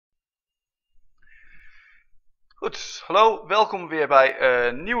Goed, hallo, welkom weer bij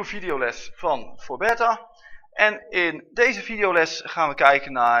een nieuwe videoles van Beta. En in deze videoles gaan we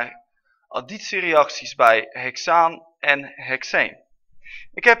kijken naar additiereacties bij hexaan en hexeen.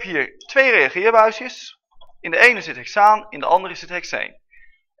 Ik heb hier twee reageerbuisjes. In de ene zit hexaan, in de andere zit hexeen.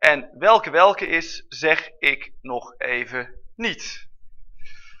 En welke is, zeg ik nog even niet.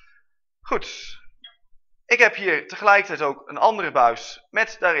 Goed, ik heb hier tegelijkertijd ook een andere buis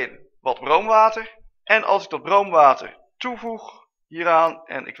met daarin wat broomwater. En als ik dat broomwater toevoeg hieraan,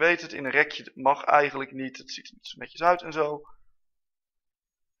 en ik weet het, in een rekje mag eigenlijk niet, het ziet er niet zo netjes uit en zo.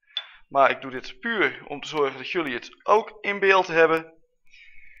 Maar ik doe dit puur om te zorgen dat jullie het ook in beeld hebben.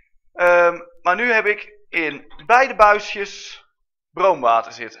 Maar nu heb ik in beide buisjes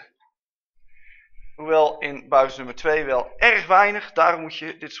broomwater zitten. Hoewel in buis nummer 2 wel erg weinig, daarom moet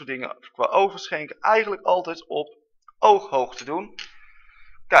je dit soort dingen qua overschenken eigenlijk altijd op ooghoogte doen.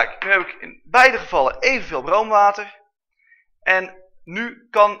 Kijk, nu heb ik in beide gevallen evenveel broomwater. En nu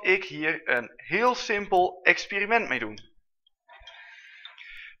kan ik hier een heel simpel experiment mee doen.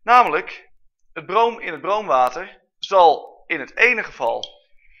 Namelijk, het broom in het broomwater zal in het ene geval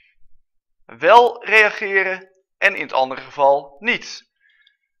wel reageren en in het andere geval niet.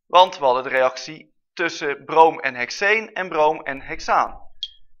 Want we hadden de reactie tussen broom en hexeen en broom en hexaan.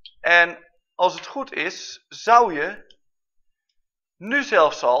 En als het goed is, zou je nu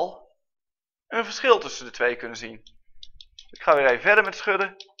zelfs al een verschil tussen de twee kunnen zien. Ik ga weer even verder met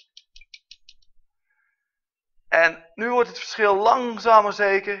schudden. En nu wordt het verschil langzaam maar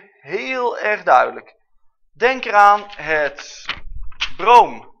zeker heel erg duidelijk. Denk eraan, het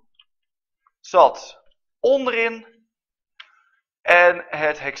broom zat onderin en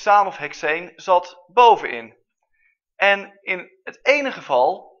het hexaan of hexeen zat bovenin. En in het ene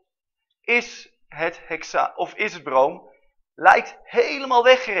geval is het broom lijkt helemaal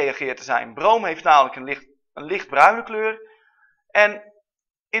weggereageerd te zijn. Broom heeft namelijk een lichtbruine kleur. En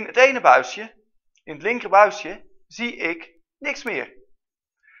in het ene buisje, in het linkerbuisje, zie ik niks meer.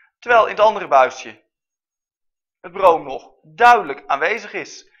 Terwijl in het andere buisje het broom nog duidelijk aanwezig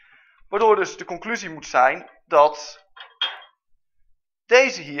is. Waardoor dus de conclusie moet zijn dat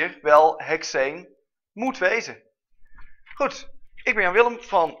deze hier wel hexeen moet wezen. Goed, ik ben Jan Willem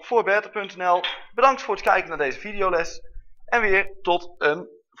van voorbeter.nl. Bedankt voor het kijken naar deze videoles. En weer tot een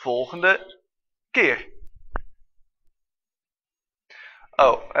volgende keer.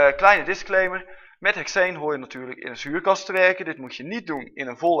 Kleine disclaimer. Met hexeen hoor je natuurlijk in een zuurkast te werken. Dit moet je niet doen in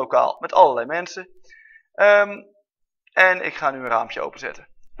een vol lokaal met allerlei mensen. En ik ga nu een raampje openzetten.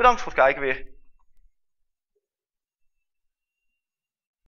 Bedankt voor het kijken weer.